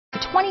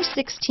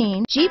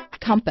2016 Jeep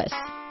Compass.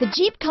 The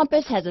Jeep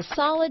Compass has a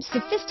solid,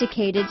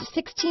 sophisticated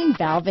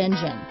 16-valve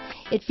engine.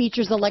 It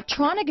features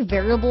electronic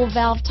variable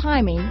valve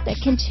timing that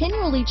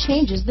continually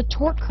changes the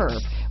torque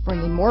curve,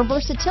 bringing more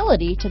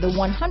versatility to the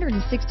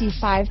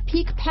 165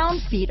 peak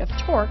pound-feet of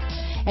torque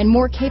and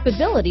more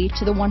capability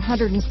to the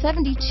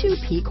 172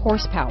 peak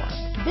horsepower.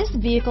 This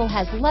vehicle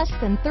has less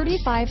than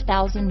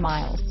 35,000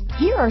 miles.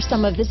 Here are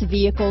some of this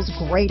vehicle's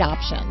great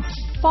options: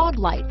 fog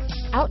lights,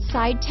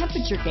 outside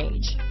temperature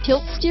gauge,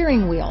 tilt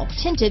steering wheel,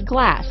 tinted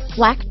glass,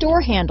 black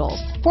door handles,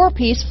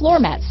 4-piece floor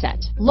mat set,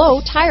 low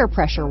tire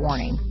pressure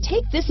warning.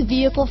 Take this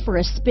vehicle for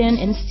a spin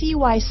and see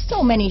why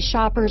so many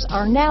shoppers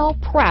are now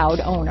proud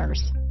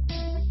owners.